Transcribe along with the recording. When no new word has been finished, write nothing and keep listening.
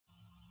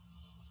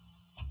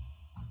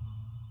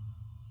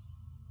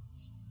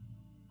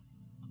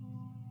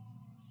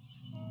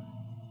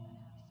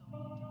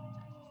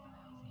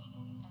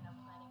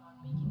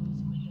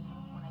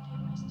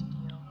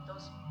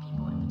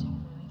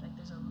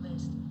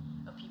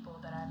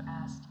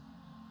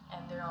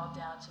settled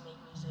down to make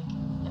music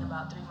in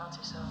about 3 months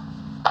or so.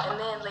 And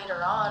then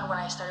later on, when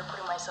I started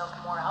putting myself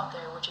more out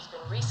there, which has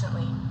been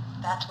recently,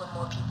 that's when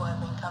more people have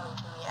been coming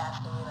to me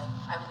asking me like,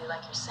 I really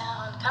like your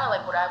sound, kind of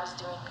like what I was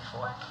doing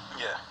before.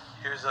 Yeah,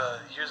 here's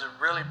a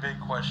really big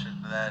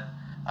question that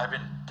I've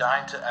been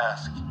dying to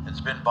ask.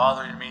 It's been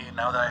bothering me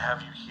now that I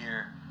have you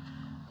here.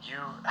 You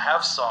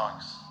have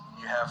songs,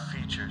 you have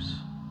features,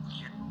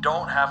 you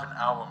don't have an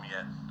album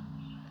yet.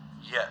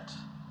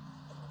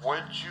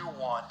 Would you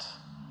want,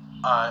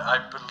 I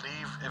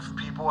believe if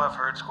people have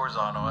heard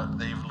Skorzano,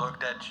 they've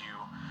looked at you,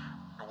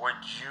 would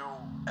you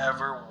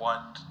ever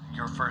want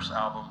your first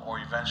album or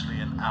eventually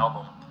an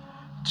album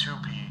to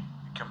be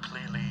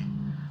completely,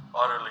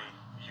 utterly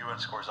you and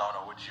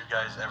Skorzano? Would you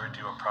guys ever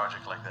do a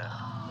project like that?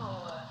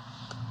 Oh,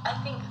 I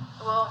think,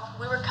 well,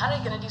 we were kind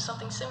of going to do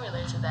something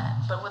similar to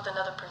that, but with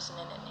another person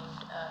in it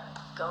named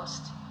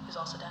Ghost, who's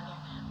also down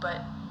here. But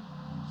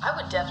I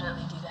would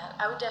definitely do that.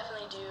 I would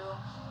definitely do,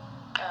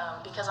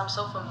 because I'm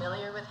so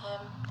familiar with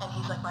him, and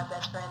he's like my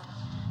best friend.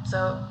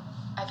 So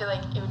I feel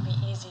like it would be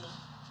easy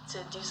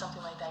to do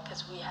something like that,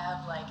 because we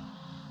have like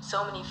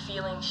so many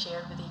feelings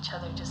shared with each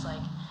other, just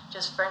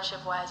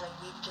friendship-wise. Like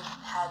we've just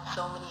had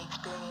so many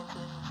experiences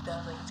and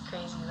stuff. Like it's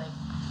crazy. Like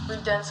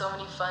we've done so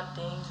many fun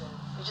things, and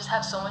we just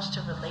have so much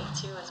to relate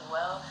to as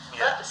well.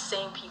 Yeah. We're like the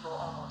same people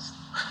almost.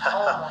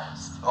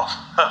 Almost. Oh.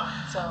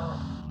 So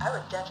I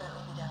would definitely